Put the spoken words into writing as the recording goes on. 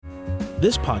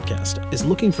This podcast is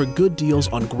looking for good deals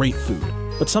on great food,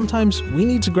 but sometimes we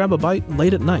need to grab a bite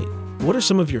late at night. What are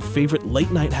some of your favorite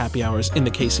late-night happy hours in the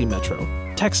KC Metro?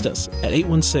 Text us at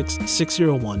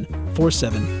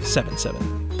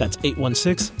 816-601-4777. That's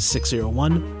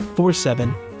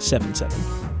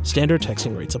 816-601-4777. Standard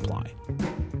texting rates apply.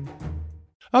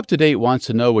 Up to Date wants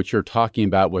to know what you're talking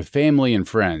about with family and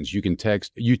friends. You can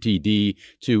text UTD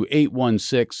to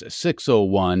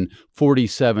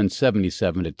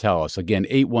 816-601-4777 to tell us. Again,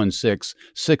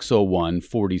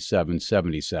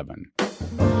 816-601-4777.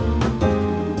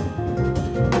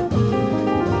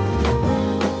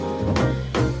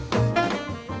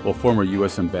 Well, former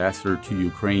U.S. Ambassador to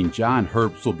Ukraine John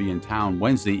Herbst will be in town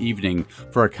Wednesday evening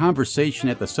for a conversation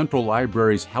at the Central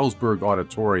Library's Hallsberg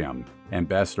Auditorium.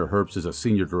 Ambassador Herbst is a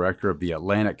senior director of the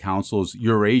Atlantic Council's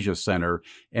Eurasia Center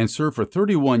and served for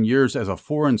 31 years as a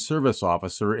Foreign Service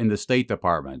officer in the State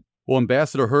Department. Well,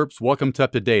 Ambassador Herbst, welcome to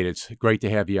Up to Date. It's great to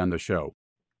have you on the show.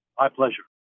 My pleasure.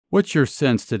 What's your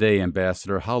sense today,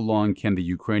 Ambassador? How long can the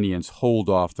Ukrainians hold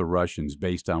off the Russians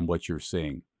based on what you're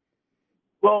seeing?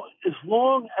 Well, as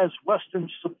long as Western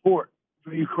support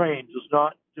for Ukraine does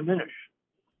not diminish,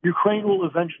 Ukraine will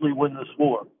eventually win this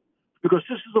war. Because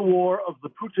this is a war of the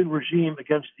Putin regime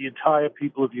against the entire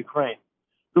people of Ukraine.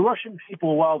 The Russian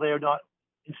people, while they are not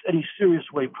in any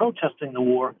serious way protesting the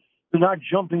war, they're not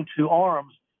jumping to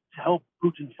arms to help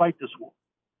Putin fight this war.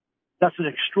 That's an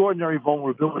extraordinary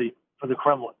vulnerability for the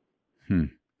Kremlin.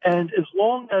 And as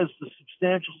long as the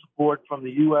substantial support from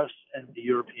the U.S. and the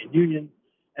European Union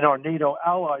and our NATO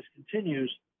allies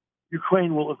continues,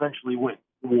 Ukraine will eventually win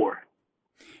the war.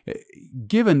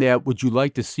 Given that, would you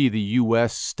like to see the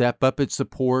U.S. step up its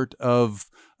support of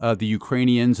the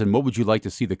Ukrainians, and what would you like to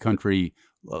see the country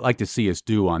like to see us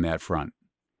do on that front?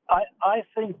 I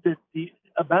think that the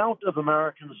amount of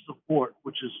American support,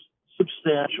 which is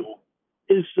substantial,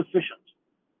 is sufficient.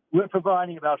 We're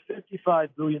providing about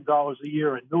 $55 billion a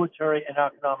year in military and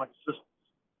economic assistance.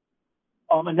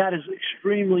 And that is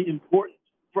extremely important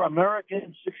for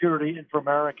American security and for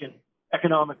American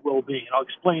economic well-being. And I'll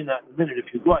explain that in a minute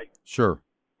if you'd like. Sure.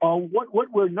 What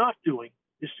we're not doing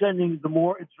is sending the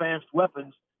more advanced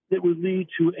weapons that would lead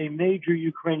to a major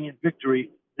Ukrainian victory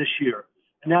this year.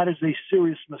 And that is a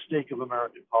serious mistake of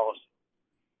American policy.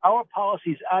 Our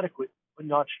policy is adequate, but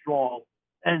not strong.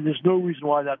 And there's no reason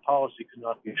why that policy could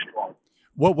not be strong.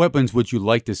 What weapons would you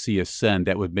like to see us send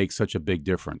that would make such a big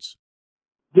difference?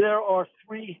 There are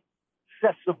three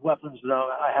sets of weapons that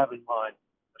I have in mind.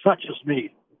 It's not just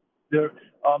me. There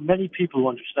are many people who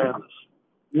understand this.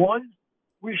 One,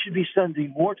 we should be sending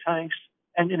more tanks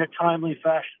and in a timely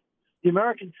fashion. The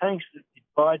American tanks that the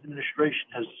Biden administration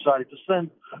has decided to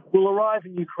send will arrive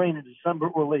in Ukraine in December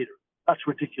or later. That's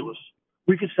ridiculous.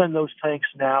 We could send those tanks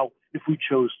now if we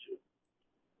chose to.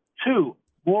 Two,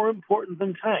 more important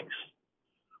than tanks,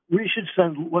 we should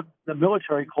send what the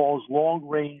military calls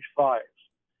long-range fires.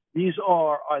 These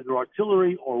are either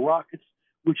artillery or rockets,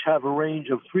 which have a range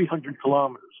of 300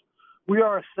 kilometers. We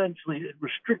are essentially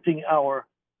restricting our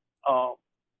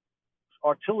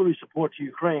artillery support to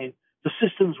Ukraine to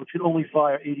systems which can only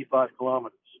fire 85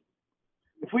 kilometers.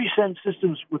 If we send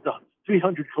systems with a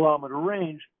 300-kilometer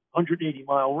range,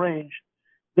 180-mile range,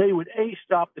 they would, A,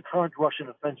 stop the current Russian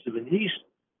offensive in the east,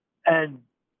 and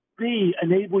B,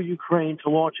 enable Ukraine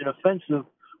to launch an offensive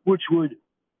which would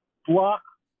block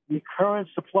the current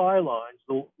supply lines,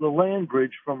 the land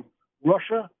bridge from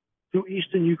Russia through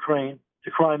eastern Ukraine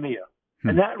to Crimea.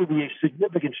 And that would be a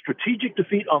significant strategic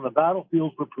defeat on the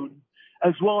battlefield for Putin,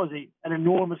 as well as an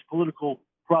enormous political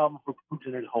problem for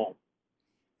Putin at home.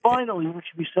 Finally, we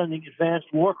should be sending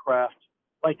advanced warcraft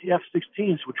like the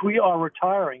F-16s, which we are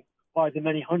retiring by the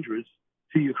many hundreds,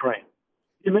 to Ukraine.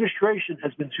 The administration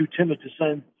has been too timid to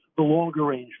send the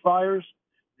longer-range fires,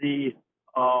 the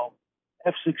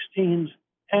F-16s,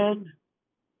 and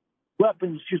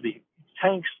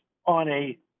tanks on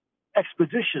a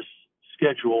expeditious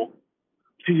schedule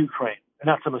to Ukraine, and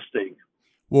that's a mistake.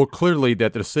 Well, clearly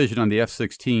that the decision on the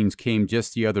F-16s came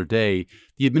just the other day.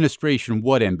 The administration,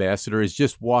 Ambassador, is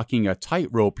just walking a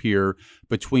tightrope here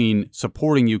between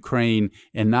supporting Ukraine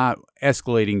and not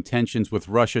escalating tensions with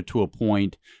Russia to a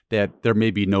point that there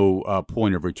may be no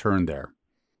point of return there.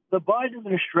 The Biden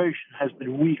administration has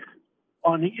been weak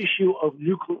on the issue of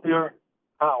nuclear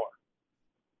power,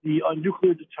 the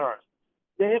nuclear deterrence.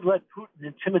 They have let Putin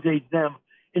intimidate them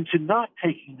into not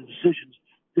taking the decisions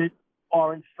that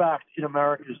are, in fact, in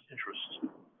America's interests.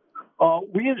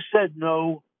 We have said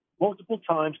no multiple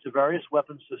times to various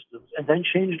weapon systems and then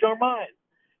changed our mind.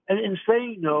 And in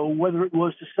saying no, whether it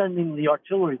was to sending the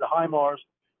artillery, the HIMARS,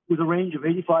 with a range of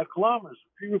 85 kilometers,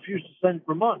 we refused to send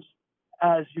for months,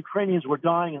 as Ukrainians were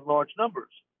dying in large numbers,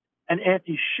 and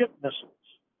anti-ship missiles,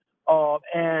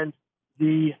 and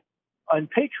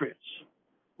Patriots.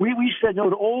 We said no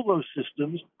to all those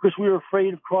systems because we were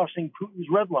afraid of crossing Putin's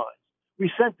red lines.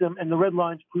 We sent them, and the red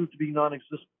lines proved to be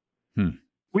non-existent.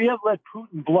 We have let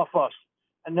Putin bluff us,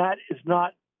 and that is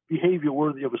not behavior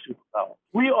worthy of a superpower.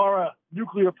 We are a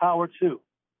nuclear power, too.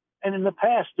 And in the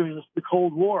past, during the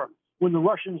Cold War, when the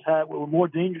Russians were more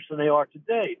dangerous than they are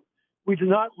today, we did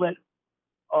not let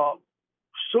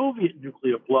Soviet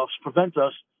nuclear bluffs prevent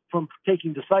us from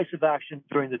taking decisive action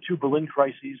during the two Berlin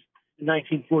crises in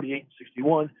 1948 and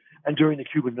 61 and during the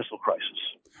Cuban Missile Crisis.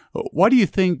 Why do you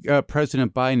think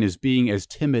President Biden is being as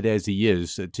timid as he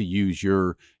is, to use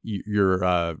your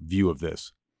view of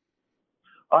this?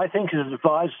 I think his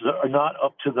advisors are not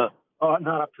up to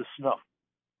snuff.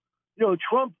 You know,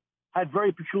 Trump had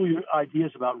very peculiar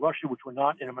ideas about Russia, which were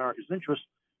not in America's interest,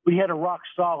 but he had a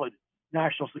rock-solid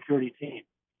national security team.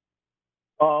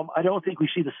 I don't think we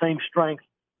see the same strength,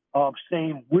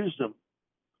 same wisdom,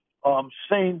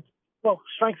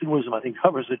 strength and wisdom, I think,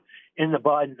 covers it in the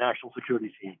Biden national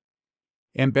security team.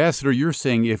 Ambassador, you're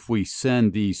saying if we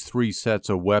send these 3 sets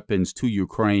of weapons to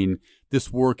Ukraine, this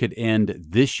war could end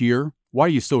this year? Why are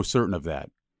you so certain of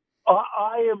that?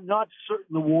 I am not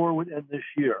certain the war would end this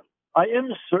year. I am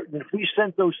certain that if we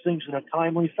sent those things in a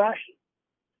timely fashion,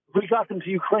 if we got them to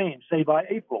Ukraine, say by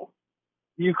April,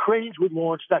 the Ukrainians would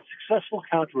launch that successful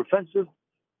counteroffensive,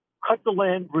 cut the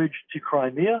land bridge to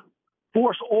Crimea,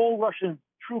 force all Russian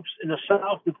troops in the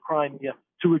south of Crimea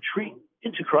to retreat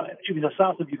into the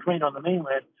south of Ukraine on the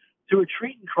mainland, to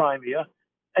retreat in Crimea,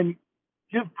 and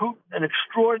give Putin an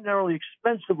extraordinarily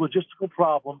expensive logistical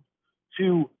problem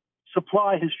to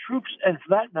supply his troops and, for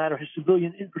that matter, his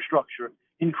civilian infrastructure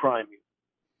in Crimea.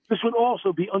 This would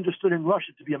also be understood in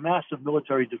Russia to be a massive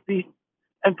military defeat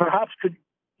and perhaps could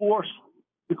force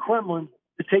the Kremlin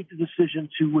to take the decision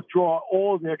to withdraw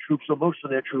all of their troops, or most of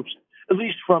their troops, at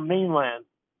least from mainland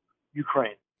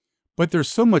Ukraine. But there's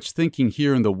so much thinking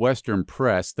here in the Western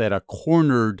press that a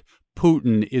cornered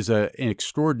Putin is an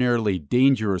extraordinarily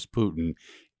dangerous Putin.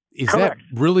 Is Correct.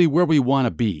 That really where we want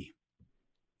to be?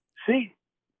 See,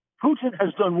 Putin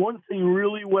has done one thing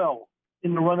really well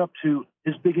in the run-up to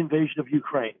his big invasion of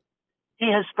Ukraine.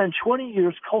 He has spent 20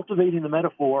 years cultivating the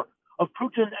metaphor of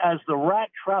Putin as the rat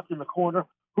trapped in the corner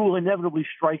who will inevitably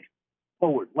strike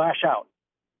forward, lash out.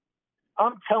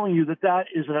 I'm telling you that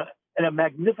is a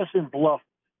magnificent bluff,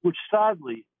 which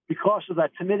sadly, because of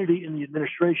that timidity in the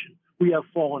administration, we have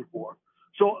fallen for.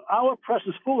 So our press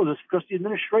is full of this because the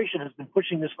administration has been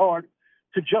pushing this hard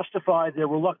to justify their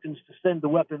reluctance to send the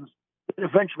weapons that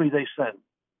eventually they send.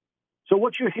 So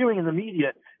what you're hearing in the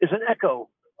media is an echo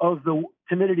of the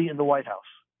timidity in the White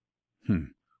House.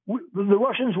 The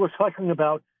Russians were talking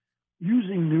about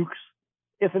using nukes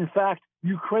if, in fact,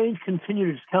 Ukraine continued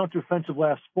its counteroffensive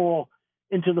last fall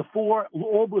into the 4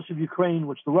 oblasts of Ukraine,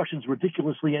 which the Russians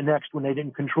ridiculously annexed when they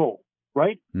didn't control,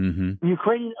 right? The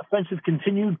Ukrainian offensive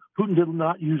continued. Putin did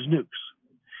not use nukes.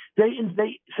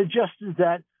 They suggested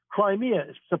that Crimea,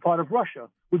 as a part of Russia,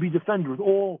 would be defended with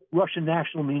all Russian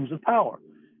national means of power.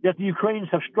 Yet the Ukrainians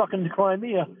have struck into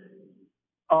Crimea.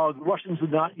 The Russians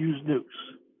did not use nukes.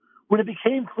 When it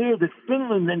became clear that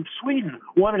Finland and Sweden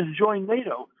wanted to join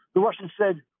NATO, the Russians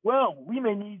said, well, we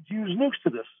may need to use nukes to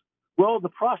this. Well, the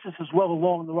process is well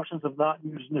along, and the Russians have not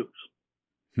used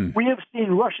nukes. We have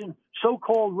seen Russian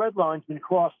so-called red lines being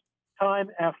crossed time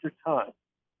after time.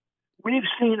 We've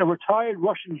seen a retired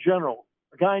Russian general,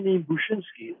 a guy named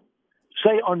Bushinsky,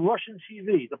 say on Russian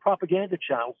TV, the propaganda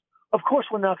channels, of course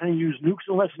we're not going to use nukes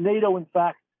unless NATO, in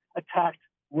fact, attacked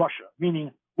Russia,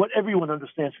 meaning what everyone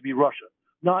understands to be Russia,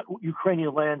 not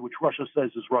Ukrainian land, which Russia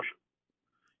says is Russia.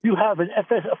 You have a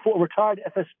retired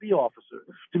FSB officer,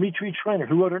 Dmitry Trenner,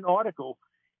 who wrote an article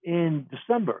in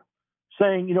December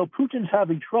saying, Putin's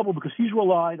having trouble because he's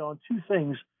relied on 2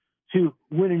 things to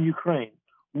win in Ukraine.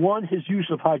 One, his use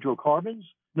of hydrocarbons,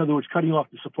 in other words, cutting off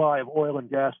the supply of oil and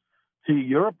gas to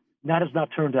Europe. And that has not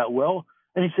turned out well.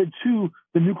 And he said, 2,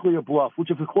 the nuclear bluff,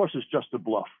 which of course is just a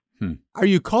bluff. Are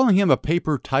you calling him a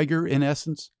paper tiger in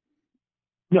essence?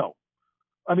 No.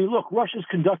 I mean, look, Russia's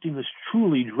conducting this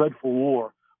truly dreadful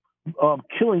war,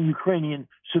 killing Ukrainian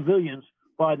civilians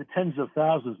by the tens of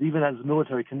thousands, even as the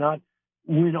military cannot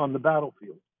win on the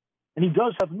battlefield. And he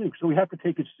does have nukes, so we have to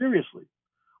take it seriously.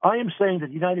 I am saying that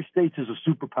the United States is a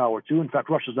superpower, too. In fact,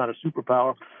 Russia's not a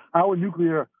superpower. Our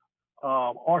nuclear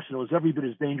arsenal is every bit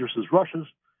as dangerous as Russia's.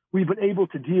 We've been able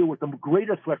to deal with the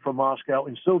greater threat from Moscow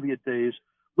in Soviet days.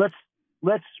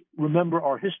 Let's remember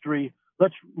our history.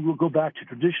 We'll go back to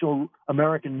traditional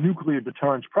American nuclear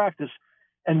deterrence practice,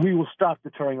 and we will stop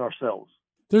deterring ourselves.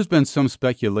 There's been some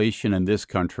speculation in this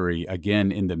country,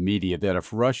 again in the media, that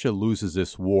if Russia loses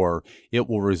this war, it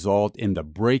will result in the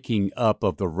breaking up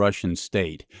of the Russian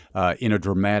state in a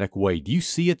dramatic way. Do you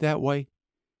see it that way?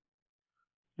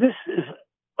 This is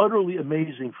utterly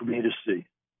amazing for me to see.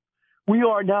 We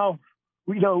are now,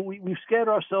 we've scared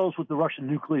ourselves with the Russian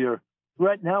nuclear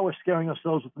threat. Now we're scaring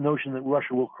ourselves with the notion that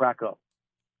Russia will crack up.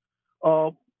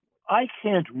 I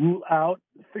can't rule out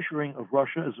the fissuring of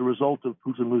Russia as a result of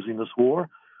Putin losing this war,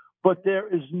 but there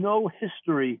is no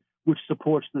history which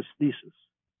supports this thesis.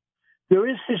 There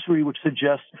is history which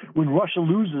suggests when Russia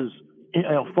loses in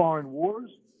foreign wars,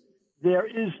 there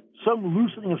is some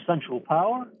loosening of central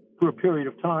power for a period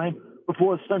of time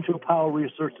before central power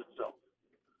reasserts itself.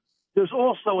 There's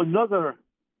also another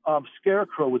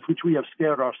scarecrow with which we have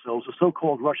scared ourselves, the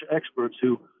so-called Russia experts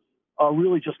who are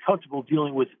really just comfortable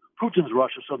dealing with Putin's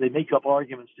Russia, so they make up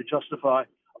arguments to justify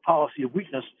a policy of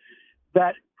weakness,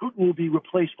 that Putin will be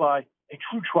replaced by a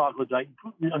true troglodyte.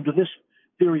 Putin, under this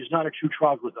theory, is not a true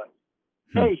troglodyte.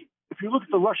 A, if you look at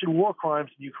the Russian war crimes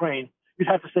in Ukraine, you'd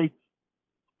have to say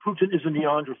Putin is a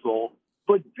Neanderthal.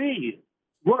 But B,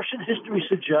 Russian history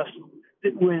suggests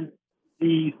that when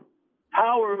the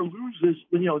power loses,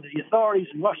 the authorities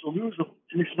in Russia lose an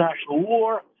international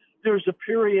war, there's a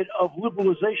period of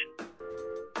liberalization.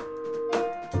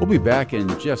 We'll be back in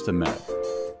just a minute.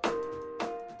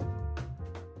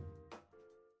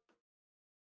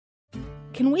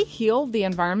 Can we heal the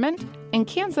environment? In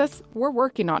Kansas, we're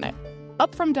working on it.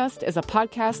 Up From Dust is a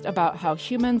podcast about how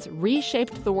humans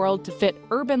reshaped the world to fit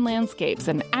urban landscapes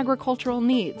and agricultural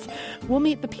needs. We'll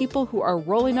meet the people who are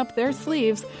rolling up their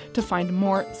sleeves to find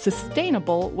more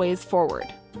sustainable ways forward.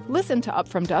 Listen to Up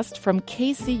From Dust from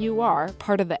KCUR,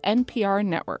 part of the NPR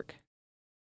network.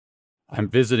 I'm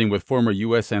visiting with former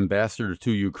U.S. Ambassador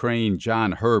to Ukraine,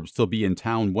 John Herbst. He'll be in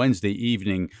town Wednesday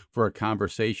evening for a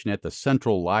conversation at the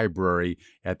Central Library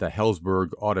at the Hellsberg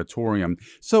Auditorium.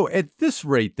 So at this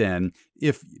rate, then,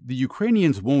 if the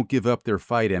Ukrainians won't give up their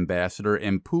fight, Ambassador,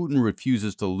 and Putin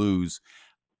refuses to lose,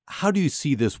 how do you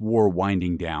see this war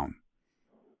winding down?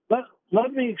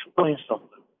 Let me explain something.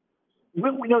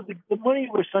 We know the money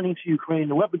we're sending to Ukraine,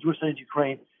 the weapons we're sending to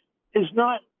Ukraine, is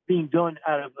not being done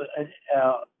out of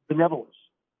benevolence.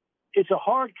 It's a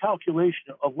hard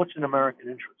calculation of what's in American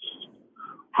interests.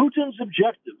 Putin's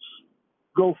objectives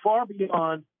go far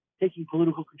beyond taking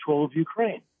political control of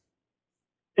Ukraine.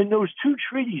 In those two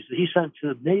treaties that he sent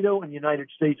to NATO and the United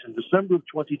States in December of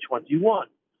 2021,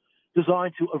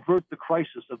 designed to avert the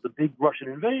crisis of the big Russian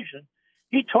invasion,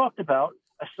 he talked about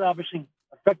establishing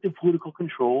effective political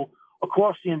control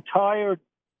across the entire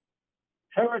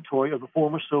territory of the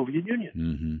former Soviet Union.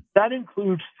 Mm-hmm. That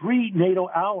includes 3 NATO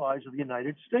allies of the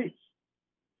United States.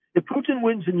 If Putin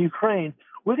wins in Ukraine,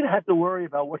 we're going to have to worry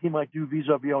about what he might do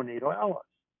vis-a-vis our NATO allies.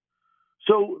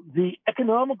 So the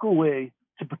economical way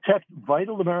to protect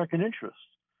vital American interests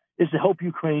is to help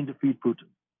Ukraine defeat Putin.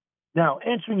 Now,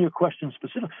 answering your question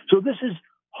specifically, so this is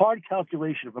hard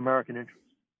calculation of American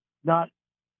interests, not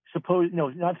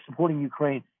supporting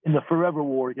Ukraine in the forever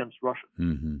war against Russia.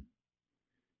 Mm-hmm.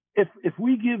 If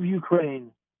we give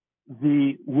Ukraine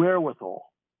the wherewithal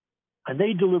and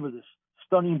they deliver this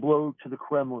stunning blow to the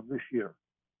Kremlin this year,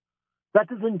 that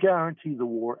doesn't guarantee the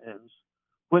war ends,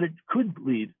 but it could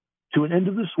lead to an end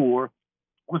of this war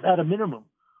with, at a minimum,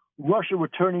 Russia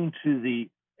returning to the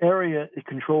area it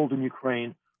controlled in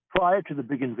Ukraine prior to the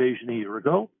big invasion a year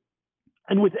ago,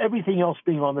 and with everything else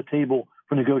being on the table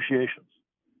for negotiations.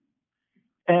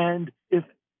 And if,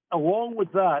 along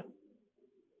with that,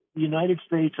 the United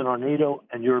States and our NATO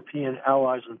and European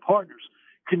allies and partners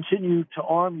continue to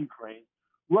arm Ukraine,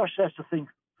 Russia has to think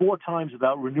 4 times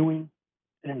about renewing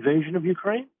an invasion of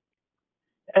Ukraine.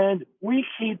 And we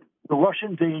keep the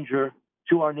Russian danger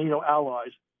to our NATO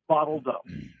allies bottled up.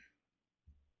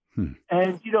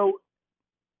 And,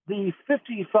 the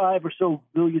 55 or so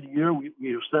billion a year we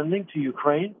are sending to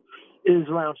Ukraine is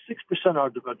around 6% of our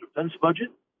defense budget.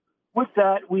 With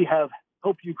that, we have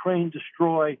helped Ukraine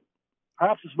destroy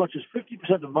perhaps as much as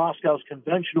 50% of Moscow's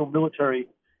conventional military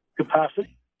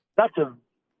capacity. That's a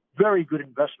very good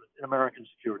investment in American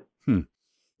security.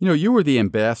 You were the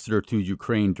ambassador to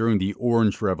Ukraine during the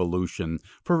Orange Revolution.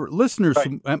 For listeners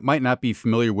who might not be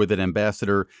familiar with it,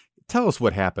 Ambassador, tell us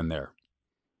what happened there.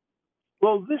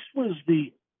 Well, this was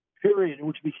the period in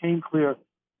which it became clear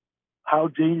how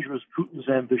dangerous Putin's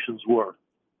ambitions were.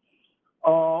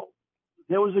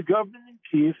 There was a government in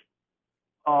Kiev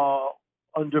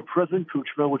under President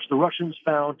Kuchma, which the Russians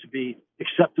found to be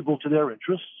acceptable to their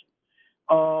interests.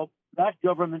 That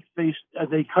government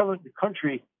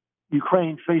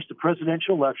Ukraine faced a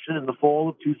presidential election in the fall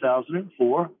of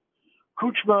 2004.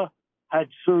 Kuchma had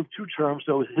served 2 terms,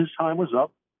 so his time was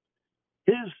up.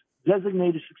 His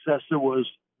designated successor was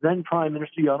then Prime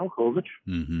Minister Yanukovych,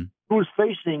 who was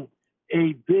facing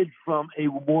a bid from a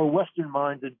more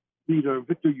Western-minded leader,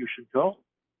 Viktor Yushchenko.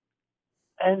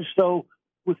 And so,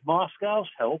 with Moscow's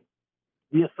help,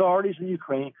 the authorities in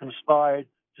Ukraine conspired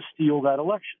to steal that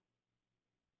election.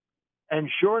 And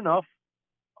sure enough,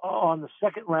 on the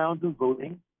second round of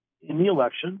voting in the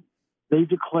election, they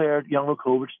declared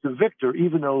Yanukovych the victor,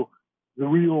 even though the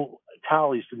real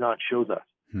tallies did not show that.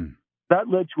 That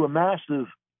led to a massive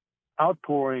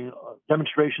outpouring,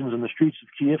 demonstrations in the streets of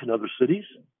Kiev and other cities.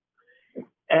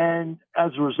 And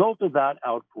as a result of that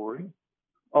outpouring,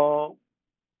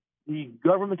 the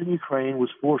government in Ukraine was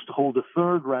forced to hold a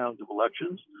third round of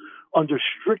elections under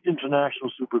strict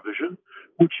international supervision,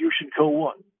 which Yushchenko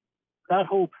won. That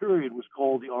whole period was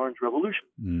called the Orange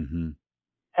Revolution.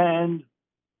 And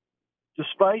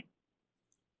despite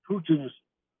Putin's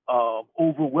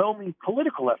overwhelming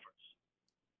political efforts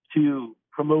to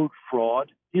promote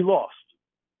fraud, he lost.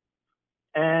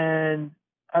 And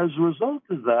as a result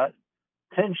of that,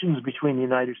 tensions between the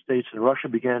United States and Russia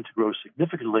began to grow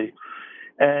significantly.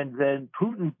 And then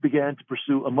Putin began to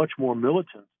pursue a much more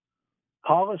militant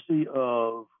policy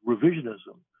of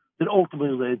revisionism that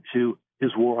ultimately led to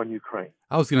his war on Ukraine.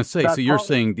 I was going to say, so you're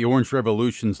saying the Orange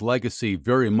Revolution's legacy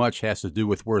very much has to do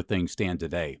with where things stand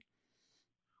today.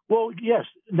 Well, yes,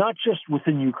 not just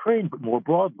within Ukraine, but more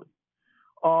broadly.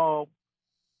 2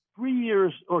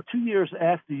 years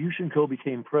after Yushchenko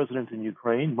became president in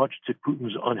Ukraine, much to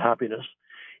Putin's unhappiness,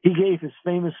 he gave his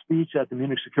famous speech at the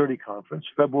Munich Security Conference,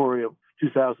 February of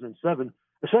 2007,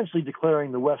 essentially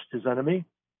declaring the West his enemy.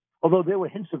 Although there were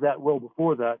hints of that well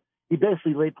before that, he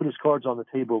basically put his cards on the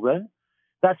table then.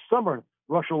 That summer,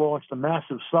 Russia launched a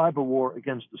massive cyber war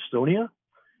against Estonia.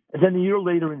 And then a year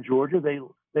later in Georgia,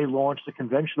 they launched a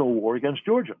conventional war against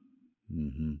Georgia.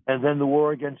 And then the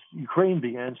war against Ukraine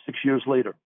began 6 years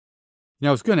later. Now,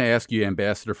 I was going to ask you,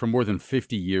 Ambassador, for more than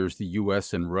 50 years, the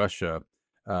U.S. and Russia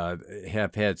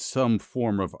have had some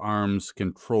form of arms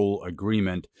control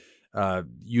agreement.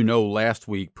 Last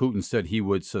week, Putin said he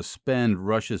would suspend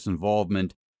Russia's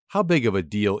involvement. How big of a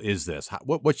deal is this?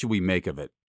 What should we make of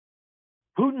it?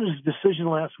 Putin's decision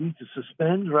last week to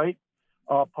suspend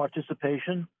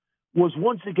participation was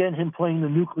once again him playing the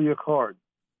nuclear card,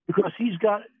 because he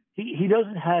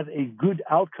doesn't have a good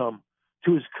outcome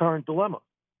to his current dilemma.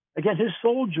 Again, his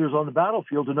soldiers on the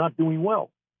battlefield are not doing well,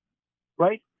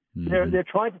 right? They're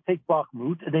trying to take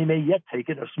Bakhmut, and they may yet take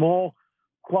it, a small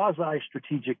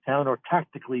quasi-strategic town or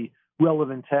tactically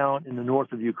relevant town in the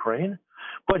north of Ukraine.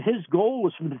 But his goal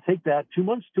was for them to take that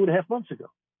 2.5 months ago.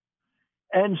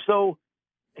 And so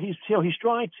he's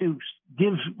trying to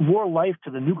give more life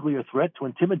to the nuclear threat to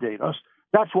intimidate us.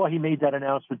 That's why he made that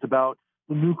announcement about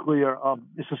the nuclear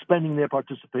suspending their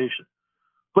participation.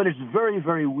 But it's very,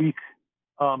 very weak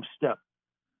step.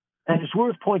 And it's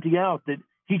worth pointing out that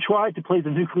he tried to play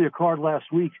the nuclear card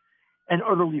last week and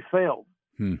utterly failed.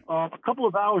 A couple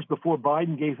of hours before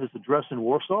Biden gave his address in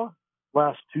Warsaw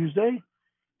last Tuesday,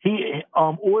 he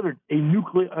ordered a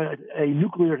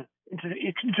nuclear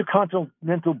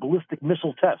intercontinental ballistic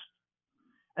missile test,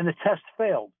 and the test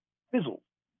failed, fizzled,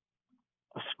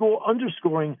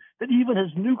 underscoring that even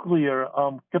his nuclear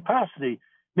capacity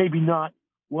maybe not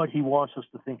what he wants us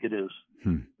to think it is.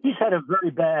 He's had a very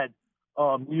bad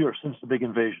year since the big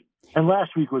invasion, and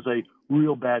last week was a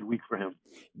real bad week for him.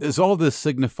 Does all this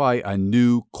signify a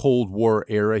new Cold War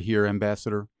era here,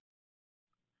 Ambassador?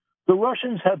 The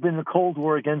Russians have been in a Cold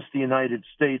War against the United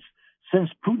States since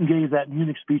Putin gave that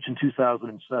Munich speech in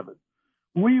 2007.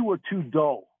 We were too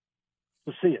dull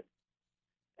to see it.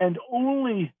 And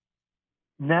only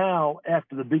now,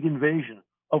 after the big invasion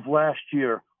of last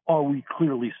year, are we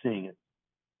clearly seeing it.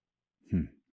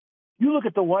 You look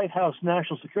at the White House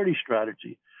national security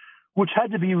strategy, which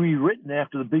had to be rewritten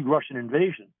after the big Russian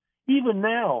invasion. Even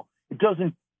now, it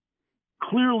doesn't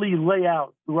clearly lay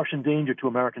out the Russian danger to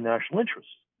American national interests.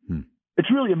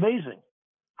 It's really amazing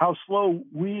how slow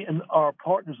we and our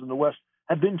partners in the West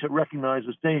have been to recognize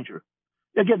this danger.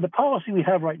 Again, the policy we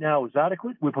have right now is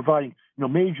adequate. We're providing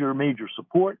major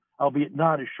support, albeit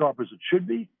not as sharp as it should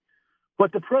be.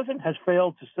 But the president has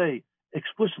failed to say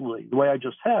explicitly, the way I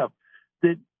just have,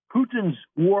 that Putin's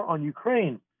war on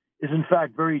Ukraine is in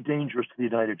fact very dangerous to the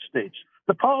United States.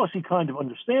 The policy kind of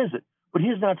understands it, but he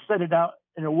has not set it out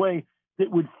in a way that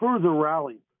would further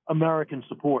rally American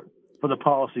support for the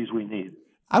policies we need.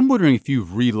 I'm wondering if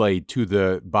you've relayed to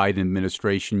the Biden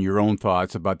administration your own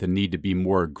thoughts about the need to be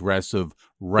more aggressive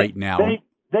now.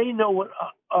 They know what,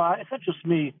 it's not just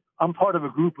me. I'm part of a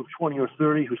group of 20 or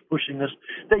 30 who's pushing this.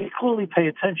 They clearly pay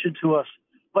attention to us.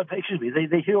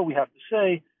 they hear what we have to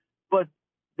say, but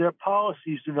their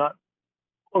policies do not,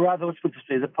 or rather, let's put it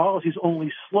this way, the policies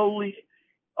only slowly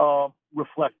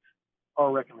reflect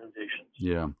our recommendations.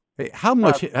 Yeah. Hey, how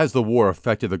much has the war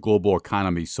affected the global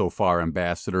economy so far,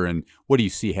 Ambassador, and what do you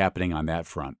see happening on that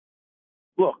front?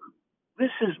 Look,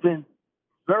 this has been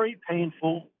very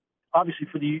painful, obviously,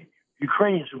 for the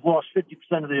Ukrainians who've lost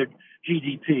 50% of their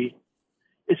GDP.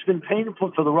 It's been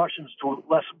painful for the Russians to a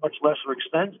much lesser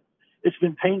extent. It's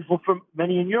been painful for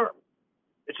many in Europe.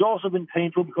 It's also been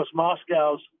painful because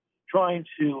Moscow's trying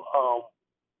to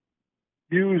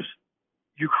use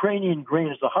Ukrainian grain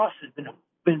as a hostage.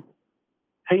 Been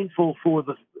painful for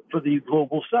the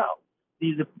global South.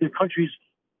 The countries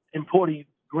importing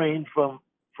grain from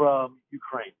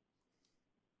Ukraine.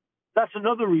 That's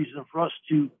another reason for us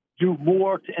to do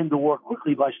more to end the war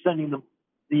quickly by sending them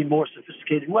the more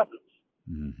sophisticated weapons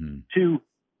to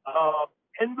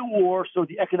end the war so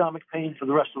the economic pain for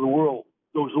the rest of the world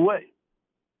goes away.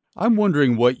 I'm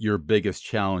wondering what your biggest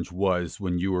challenge was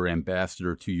when you were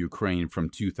ambassador to Ukraine from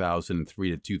 2003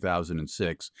 to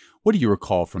 2006. What do you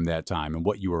recall from that time and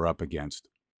what you were up against?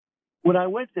 When I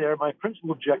went there, my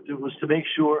principal objective was to make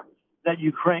sure that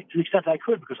Ukraine, to the extent I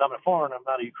could, because I'm a foreigner, I'm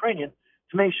not a Ukrainian,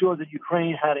 to make sure that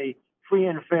Ukraine had a free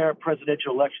and fair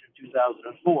presidential election in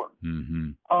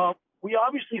 2004. We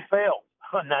obviously failed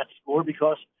on that score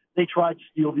because they tried to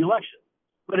steal the election.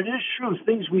 But it is true,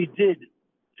 things we did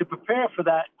to prepare for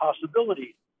that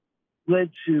possibility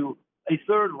led to a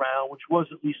third round, which was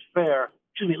at least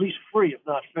free, if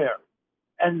not fair.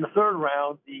 And in the third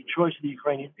round, the choice of the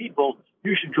Ukrainian people,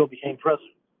 Yushchenko became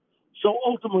president. So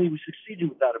ultimately, we succeeded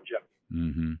with that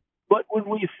objective. But when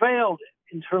we failed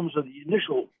in terms of the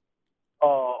initial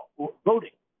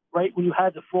voting, right, when you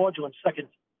had the fraudulent second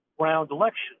round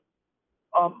election,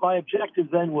 my objective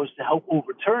then was to help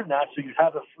overturn that so you'd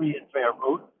have a free and fair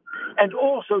vote, and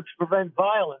also to prevent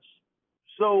violence.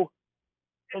 So,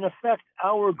 in effect,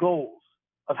 our goals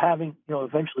of having,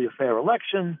 eventually a fair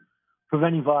election,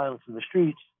 preventing violence in the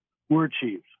streets, were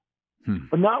achieved,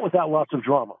 but not without lots of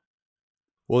drama.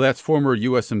 Well, that's former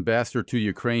U.S. Ambassador to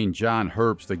Ukraine, John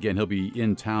Herbst. Again, he'll be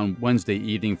in town Wednesday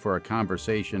evening for a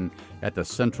conversation at the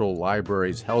Central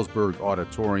Library's Hellsberg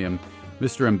Auditorium.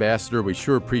 Mr. Ambassador, we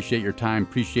sure appreciate your time,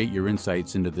 appreciate your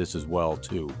insights into this as well,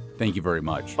 too. Thank you very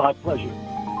much. My pleasure.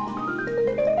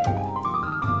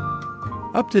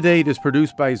 Up to Date is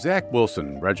produced by Zach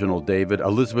Wilson, Reginald David,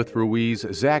 Elizabeth Ruiz,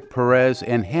 Zach Perez,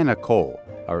 and Hannah Cole.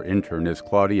 Our intern is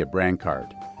Claudia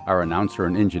Brancart. Our announcer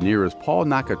and engineer is Paul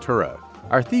Nakatura.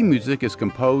 Our theme music is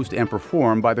composed and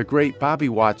performed by the great Bobby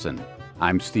Watson.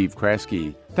 I'm Steve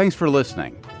Kraske. Thanks for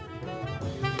listening.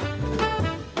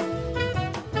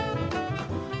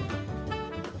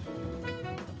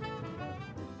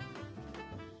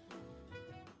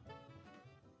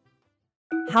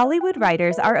 Hollywood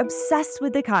writers are obsessed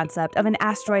with the concept of an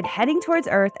asteroid heading towards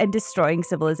Earth and destroying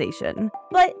civilization.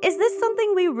 But is this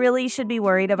something we really should be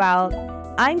worried about?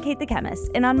 I'm Kate the Chemist,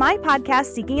 and on my podcast,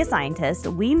 Seeking a Scientist,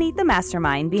 we meet the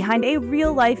mastermind behind a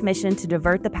real-life mission to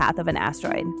divert the path of an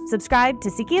asteroid. Subscribe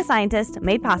to Seeking a Scientist,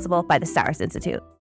 made possible by the STARS Institute.